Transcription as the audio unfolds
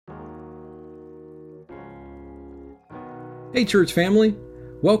Hey church family,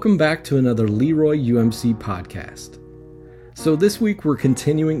 welcome back to another Leroy UMC podcast. So this week we're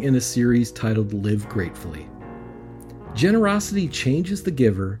continuing in a series titled Live Gratefully. Generosity changes the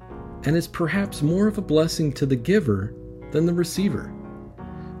giver and is perhaps more of a blessing to the giver than the receiver.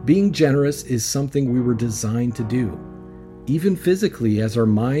 Being generous is something we were designed to do, even physically, as our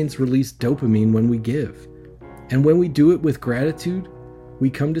minds release dopamine when we give. And when we do it with gratitude, we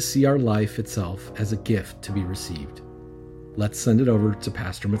come to see our life itself as a gift to be received. Let's send it over to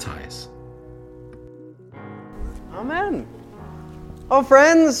Pastor Matthias. Amen. Well,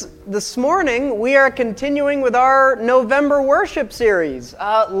 friends, this morning we are continuing with our November worship series,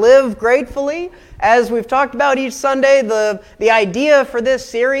 Live Gratefully. As we've talked about each Sunday, the idea for this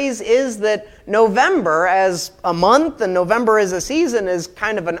series is that November as a month and November as a season is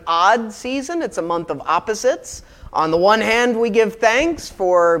kind of an odd season. It's a month of opposites. On the one hand, we give thanks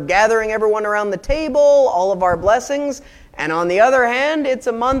for gathering everyone around the table, all of our blessings. And on the other hand, it's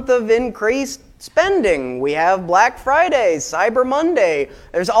a month of increased spending. We have Black Friday, Cyber Monday.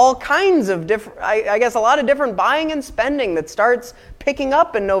 There's all kinds of different, a lot of different buying and spending that starts picking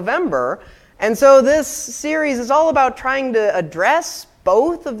up in November. And so this series is all about trying to address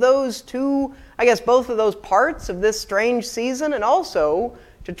both of those parts of this strange season, and also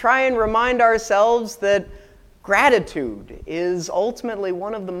to try and remind ourselves that gratitude is ultimately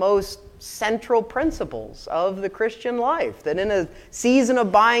one of the most central principles of the Christian life. That in a season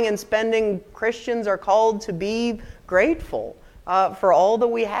of buying and spending, Christians are called to be grateful for all that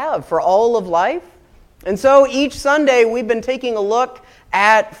we have, for all of life. And so each Sunday we've been taking a look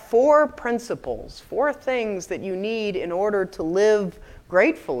at four principles, four things that you need in order to live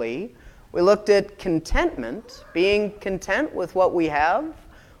gratefully. We looked at contentment, being content with what we have.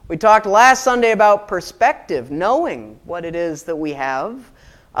 We talked last Sunday about perspective, knowing what it is that we have.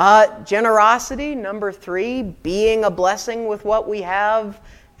 Generosity, number 3, being a blessing with what we have.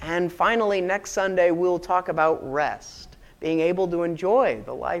 And finally, next Sunday, we'll talk about rest, being able to enjoy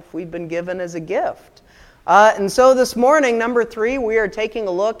the life we've been given as a gift. And so this morning, number 3, we are taking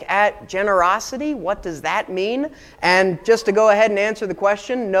a look at generosity. What does that mean? And just to go ahead and answer the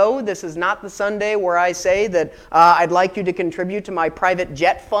question, no, this is not the Sunday where I say that I'd like you to contribute to my private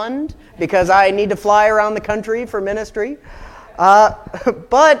jet fund because I need to fly around the country for ministry.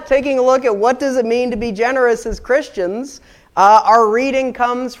 But taking a look at what does it mean to be generous as Christians, our reading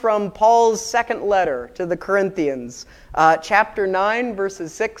comes from Paul's second letter to the Corinthians, chapter 9,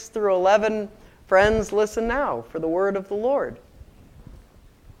 verses 6 through 11. Friends, listen now for the word of the Lord.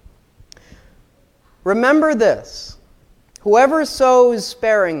 Remember this: whoever sows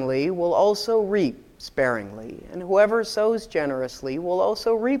sparingly will also reap sparingly, and whoever sows generously will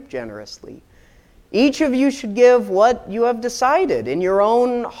also reap generously. Each of you should give what you have decided in your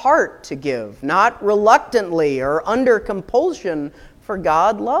own heart to give, not reluctantly or under compulsion, for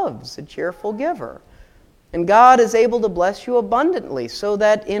God loves a cheerful giver. And God is able to bless you abundantly, so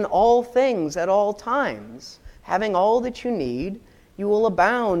that in all things at all times, having all that you need, you will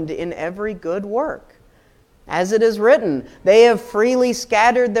abound in every good work. As it is written, they have freely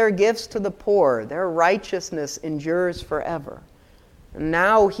scattered their gifts to the poor, their righteousness endures forever. And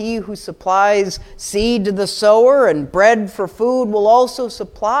now he who supplies seed to the sower and bread for food will also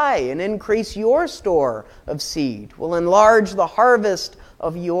supply and increase your store of seed, will enlarge the harvest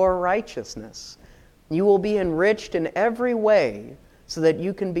of your righteousness. You will be enriched in every way so that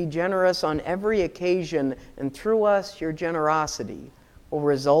you can be generous on every occasion, and through us your generosity will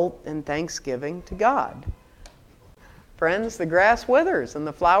result in thanksgiving to God. Friends, the grass withers and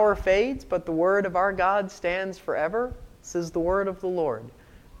the flower fades, but the word of our God stands forever. This is the word of the Lord.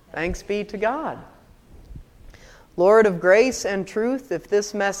 Thanks be to God. Lord of grace and truth, if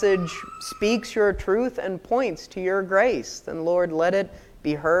this message speaks your truth and points to your grace, then Lord, let it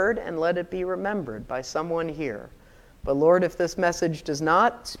be heard and let it be remembered by someone here. But Lord, if this message does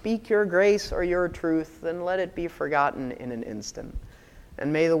not speak your grace or your truth, then let it be forgotten in an instant.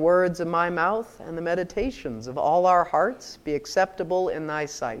 And may the words of my mouth and the meditations of all our hearts be acceptable in thy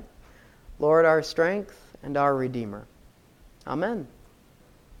sight, Lord, our strength and our Redeemer. Amen.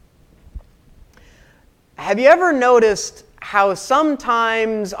 Have you ever noticed how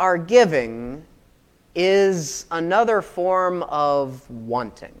sometimes our giving is another form of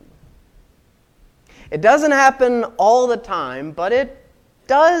wanting? It doesn't happen all the time, but it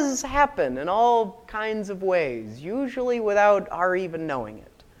does happen in all kinds of ways, usually without our even knowing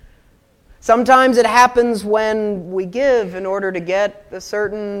it. Sometimes it happens when we give in order to get a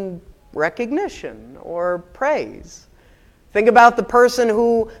certain recognition or praise. Think about the person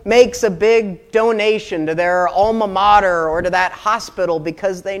who makes a big donation to their alma mater or to that hospital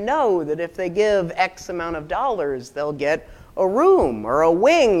because they know that if they give X amount of dollars, they'll get a room or a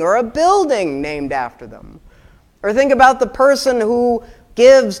wing or a building named after them. Or think about the person who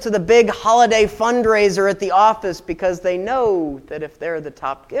gives to the big holiday fundraiser at the office because they know that if they're the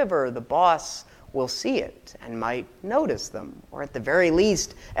top giver, the boss will see it and might notice them. Or at the very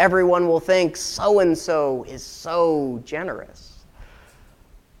least, everyone will think so-and-so is so generous.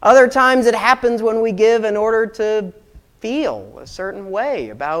 Other times it happens when we give in order to feel a certain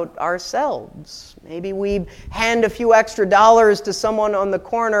way about ourselves. Maybe we hand a few extra dollars to someone on the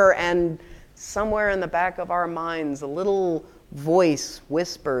corner, and somewhere in the back of our minds, a little voice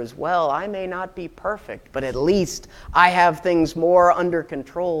whispers, well, I may not be perfect, but at least I have things more under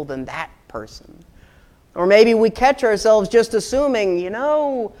control than that person. Or maybe we catch ourselves just assuming,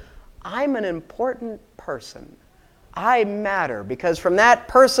 I'm an important person. I matter, because from that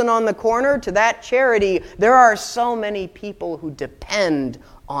person on the corner to that charity, there are so many people who depend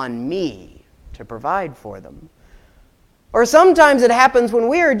on me to provide for them. Or sometimes it happens when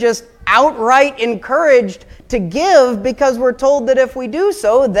we are just outright encouraged to give because we're told that if we do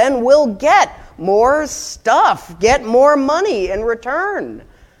so, then we'll get more stuff, get more money in return.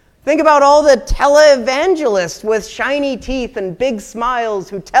 Think about all the televangelists with shiny teeth and big smiles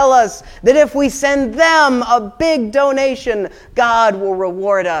who tell us that if we send them a big donation, God will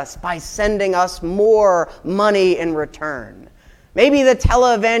reward us by sending us more money in return. Maybe the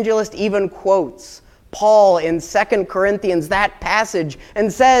televangelist even quotes Paul in 2 Corinthians, that passage,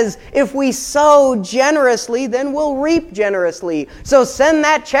 and says, if we sow generously, then we'll reap generously. So send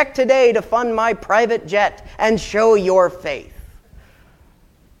that check today to fund my private jet and show your faith.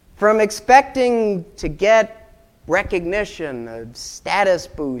 From expecting to get recognition, a status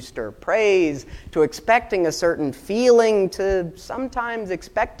boost, or praise, to expecting a certain feeling, to sometimes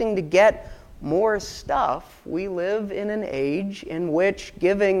expecting to get more stuff, we live in an age in which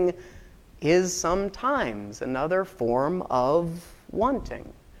giving is sometimes another form of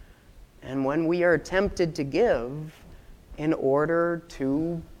wanting. And when we are tempted to give in order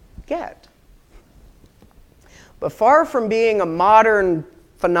to get. But far from being a modern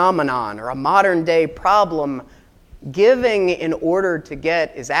phenomenon or a modern day problem, giving in order to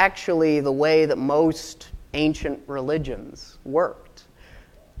get is actually the way that most ancient religions worked.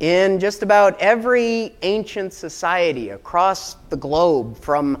 In just about every ancient society across the globe,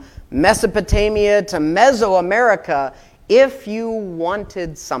 from Mesopotamia to Mesoamerica, if you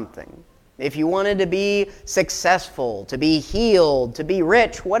wanted something, if you wanted to be successful, to be healed, to be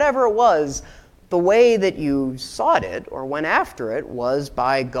rich, whatever it was, the way that you sought it or went after it was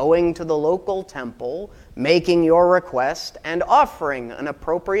by going to the local temple, making your request, and offering an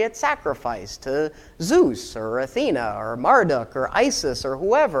appropriate sacrifice to Zeus or Athena or Marduk or Isis or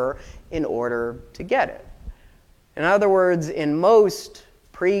whoever in order to get it. In other words, in most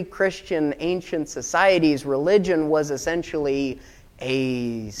pre-Christian ancient societies, religion was essentially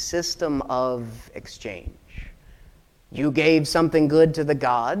a system of exchange. You gave something good to the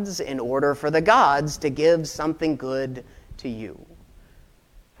gods in order for the gods to give something good to you.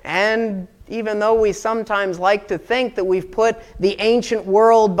 And even though we sometimes like to think that we've put the ancient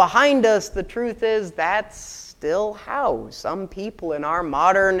world behind us, the truth is that's still how some people in our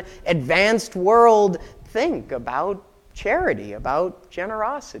modern advanced world think about charity, about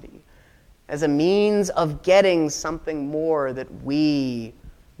generosity, as a means of getting something more that we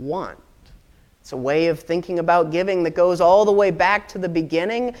want. It's a way of thinking about giving that goes all the way back to the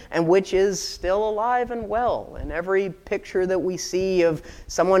beginning and which is still alive and well. In every picture that we see of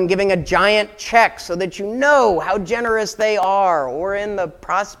someone giving a giant check so that you know how generous they are, or in the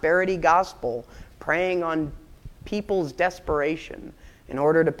prosperity gospel, preying on people's desperation in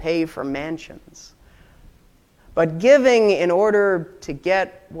order to pay for mansions. But giving in order to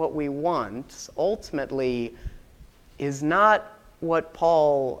get what we want ultimately is not what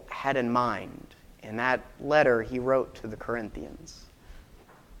Paul had in mind in that letter he wrote to the Corinthians.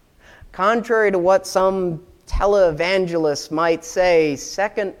 Contrary to what some televangelists might say,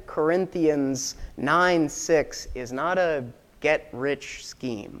 2 Corinthians 9:6 is not a get-rich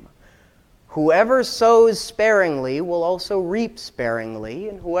scheme. Whoever sows sparingly will also reap sparingly,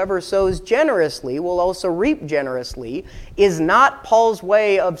 and whoever sows generously will also reap generously, is not Paul's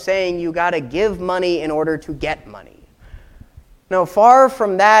way of saying you got to give money in order to get money. No, far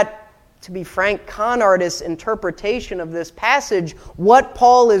from that, to be frank, con artist's interpretation of this passage, what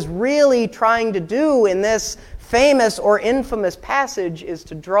Paul is really trying to do in this famous or infamous passage is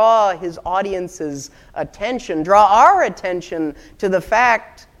to draw his audience's attention, draw our attention to the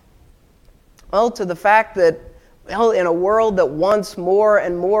fact that, in a world that wants more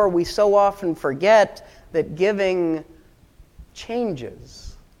and more, we so often forget that giving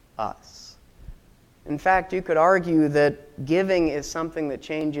changes us. In fact, you could argue that giving is something that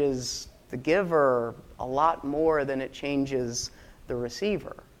changes the giver a lot more than it changes the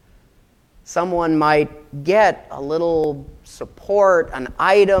receiver. Someone might get a little support, an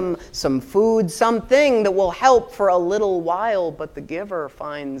item, some food, something that will help for a little while, but the giver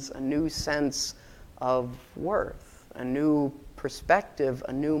finds a new sense of worth, a new perspective,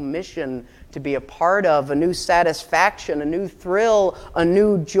 a new mission to be a part of, a new satisfaction, a new thrill, a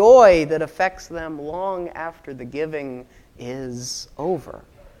new joy that affects them long after the giving is over.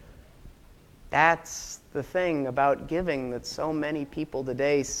 That's the thing about giving that so many people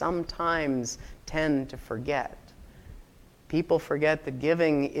today sometimes tend to forget. People forget that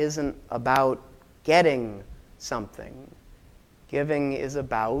giving isn't about getting something. Giving is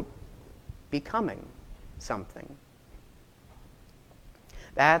about becoming something.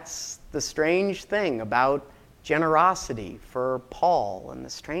 That's the strange thing about generosity for Paul, and the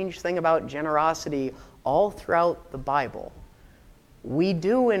strange thing about generosity all throughout the Bible. We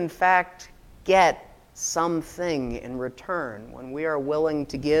do, in fact, get something in return when we are willing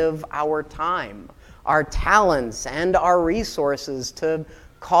to give our time, our talents, and our resources to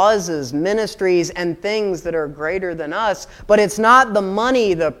causes, ministries, and things that are greater than us. But it's not the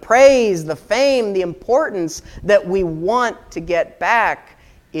money, the praise, the fame, the importance that we want to get back.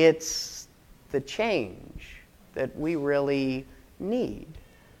 It's the change that we really need.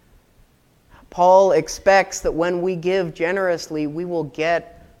 Paul expects that when we give generously, we will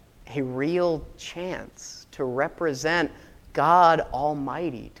get a real chance to represent God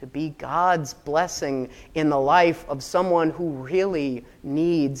Almighty, to be God's blessing in the life of someone who really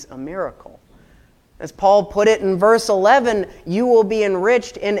needs a miracle. As Paul put it in verse 11, you will be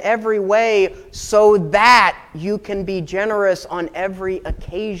enriched in every way so that you can be generous on every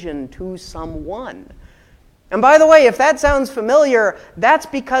occasion to someone. And by the way, if that sounds familiar, that's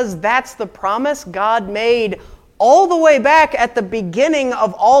because that's the promise God made all the way back at the beginning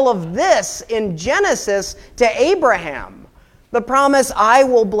of all of this in Genesis to Abraham. The promise, I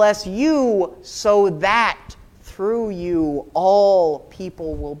will bless you so that through you all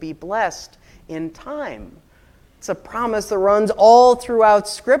people will be blessed in time. It's a promise that runs all throughout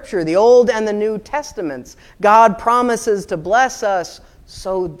Scripture, the Old and the New Testaments. God promises to bless us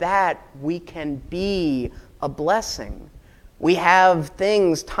so that we can be a blessing. We have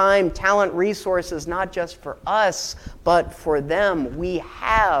things, time, talent, resources, not just for us, but for them. We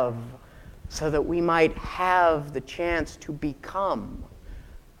have so that we might have the chance to become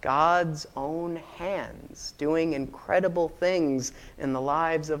God's own hands, doing incredible things in the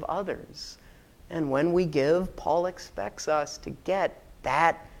lives of others. And when we give, Paul expects us to get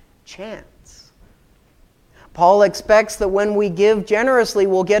that chance. Paul expects that when we give generously,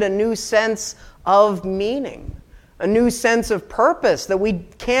 we'll get a new sense of meaning, a new sense of purpose that we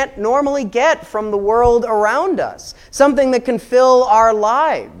can't normally get from the world around us, something that can fill our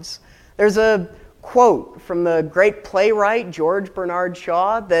lives. There's a quote from the great playwright George Bernard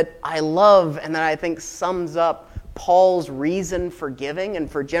Shaw that I love and that I think sums up Paul's reason for giving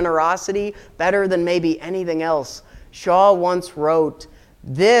and for generosity better than maybe anything else. Shaw once wrote,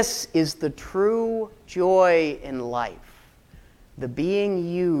 "This is the true joy in life, the being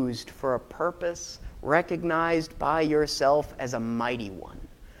used for a purpose recognized by yourself as a mighty one,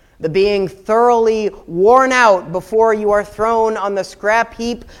 the being thoroughly worn out before you are thrown on the scrap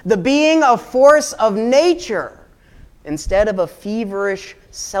heap, the being a force of nature instead of a feverish,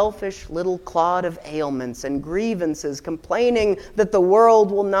 selfish little clod of ailments and grievances, complaining that the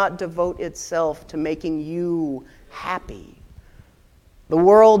world will not devote itself to making you happy. The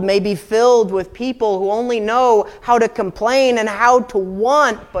world may be filled with people who only know how to complain and how to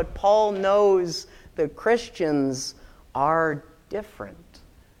want, but Paul knows that Christians are different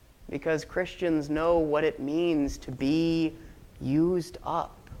because Christians know what it means to be used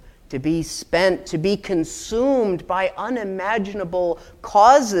up, to be spent, to be consumed by unimaginable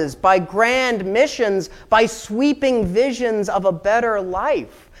causes, by grand missions, by sweeping visions of a better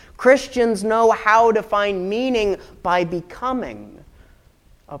life. Christians know how to find meaning by becoming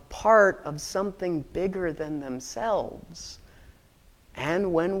a part of something bigger than themselves.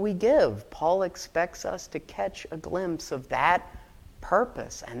 And when we give, Paul expects us to catch a glimpse of that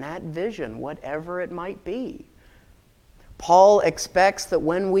purpose and that vision, whatever it might be. Paul expects that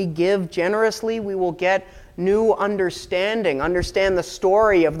when we give generously, we will get new understand the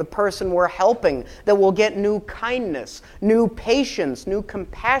story of the person we're helping, that we'll get new kindness, new patience, new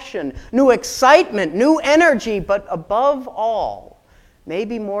compassion, new excitement, new energy, but above all,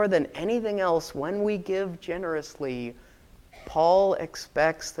 maybe more than anything else, when we give generously, Paul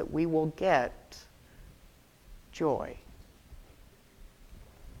expects that we will get joy.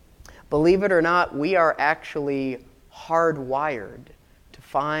 Believe it or not, we are actually hardwired to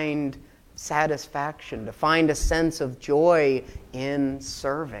find satisfaction, to find a sense of joy in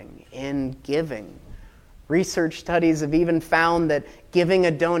serving, in giving. Research studies have even found that giving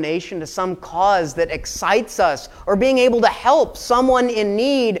a donation to some cause that excites us, or being able to help someone in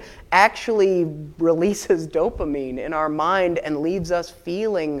need, actually releases dopamine in our mind and leaves us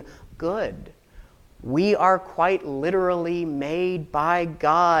feeling good. We are quite literally made by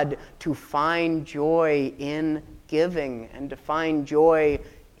God to find joy in giving and to find joy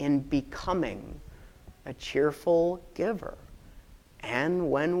in becoming a cheerful giver.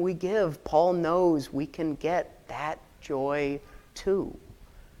 And when we give, Paul knows we can get that joy too.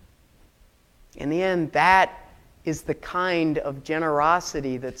 In the end, that is the kind of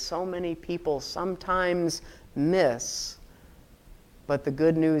generosity that so many people sometimes miss. But the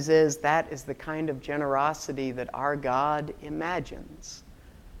good news is that is the kind of generosity that our God imagines.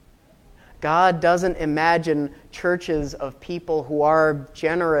 God doesn't imagine churches of people who are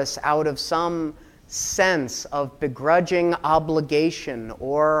generous out of some sense of begrudging obligation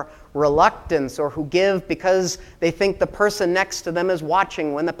or reluctance, or who give because they think the person next to them is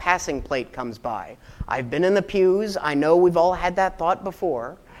watching when the passing plate comes by. I've been in the pews. I know we've all had that thought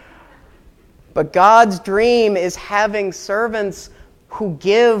before. But God's dream is having servants who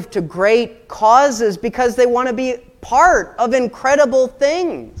give to great causes because they want to be part of incredible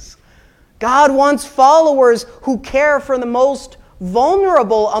things. God wants followers who care for the most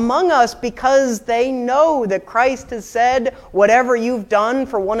vulnerable among us because they know that Christ has said, whatever you've done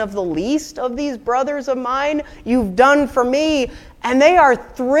for one of the least of these brothers of mine, you've done for me. And they are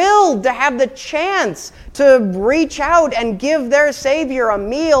thrilled to have the chance to reach out and give their Savior a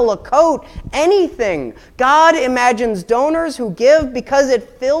meal, a coat, anything. God imagines donors who give because it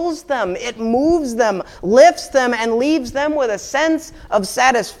fills them, it moves them, lifts them, and leaves them with a sense of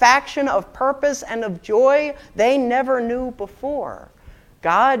satisfaction, of purpose, and of joy they never knew before.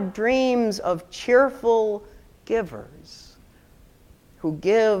 God dreams of cheerful givers who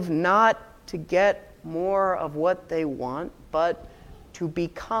give not to get more of what they want, but to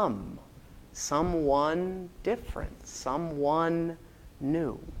become someone different, someone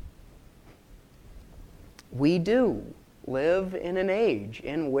new. We do live in an age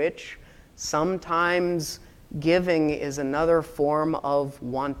in which sometimes giving is another form of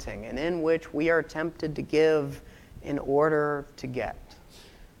wanting, and in which we are tempted to give in order to get.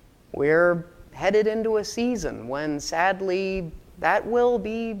 We're headed into a season when, sadly, that will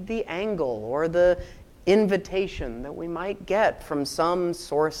be the angle or the invitation that we might get from some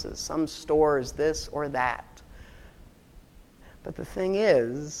sources, some stores, this or that. But the thing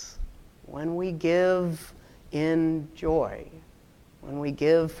is, when we give in joy, when we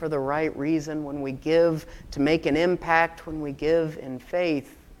give for the right reason, when we give to make an impact, when we give in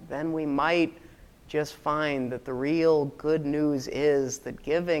faith, then we might just find that the real good news is that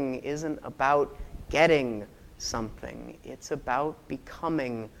giving isn't about getting something. It's about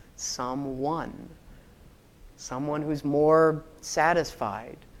becoming someone who's more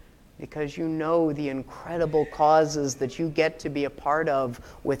satisfied because you know the incredible causes that you get to be a part of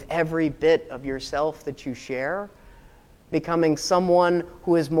with every bit of yourself that you share. Becoming someone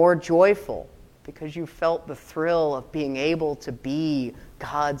who is more joyful because you felt the thrill of being able to be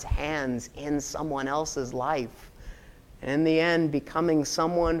God's hands in someone else's life. And in the end, becoming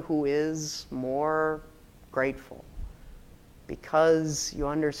someone who is more grateful because you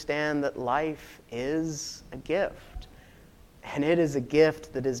understand that life is a gift. And it is a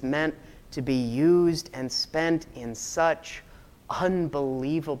gift that is meant to be used and spent in such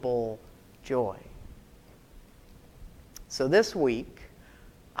unbelievable joy. So this week,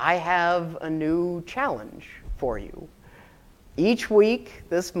 I have a new challenge for you. Each week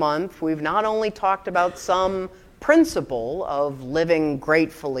this month, we've not only talked about some principle of living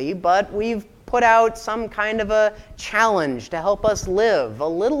gratefully, but we've put out some kind of a challenge to help us live a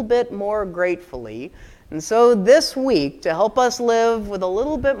little bit more gratefully. And so this week, to help us live with a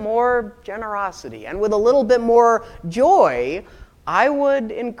little bit more generosity and with a little bit more joy, I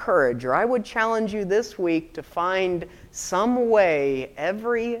would encourage, or I would challenge you this week to find some way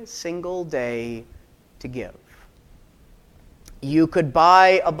every single day to give. You could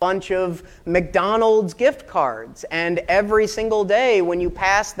buy a bunch of McDonald's gift cards, and every single day when you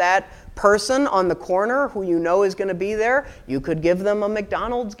pass that person on the corner who you know is going to be there, you could give them a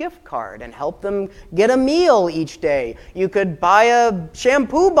McDonald's gift card and help them get a meal each day. You could buy a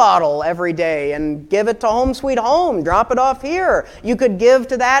shampoo bottle every day and give it to Home Sweet Home, drop it off here. You could give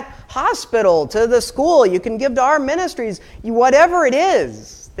to that hospital, to the school. You can give to our ministries. Whatever it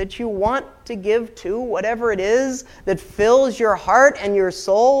is that you want to give to, whatever it is that fills your heart and your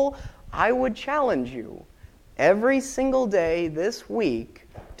soul, I would challenge you every single day this week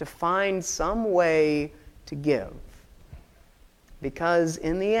to find some way to give. Because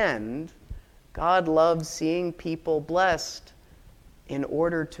in the end, God loves seeing people blessed in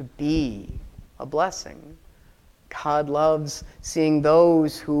order to be a blessing. God loves seeing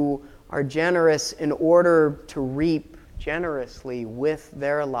those who are generous in order to reap generously with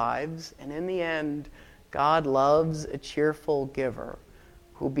their lives. And in the end, God loves a cheerful giver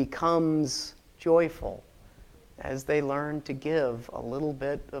who becomes joyful as they learn to give a little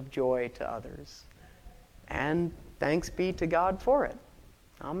bit of joy to others. And thanks be to God for it.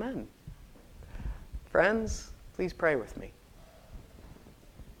 Amen. Friends, please pray with me.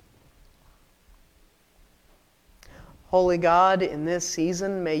 Holy God, in this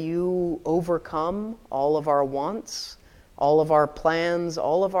season, may you overcome all of our wants, all of our plans,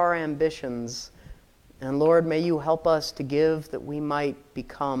 all of our ambitions. And Lord, may you help us to give that we might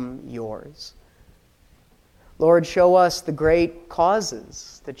become yours. Lord, show us the great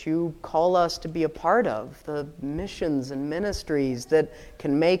causes that you call us to be a part of, the missions and ministries that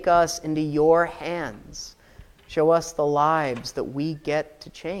can make us into your hands. Show us the lives that we get to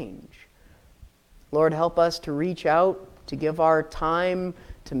change. Lord, help us to reach out, to give our time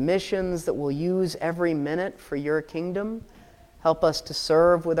to missions that we'll use every minute for your kingdom. Help us to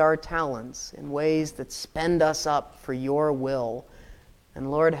serve with our talents in ways that spend us up for your will.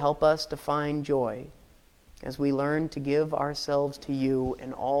 And Lord, help us to find joy as we learn to give ourselves to you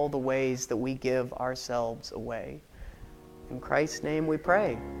in all the ways that we give ourselves away. In Christ's name we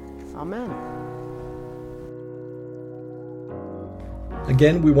pray. Amen.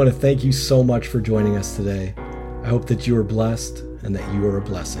 Again, we want to thank you so much for joining us today. I hope that you are blessed and that you are a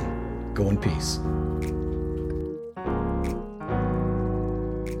blessing. Go in peace.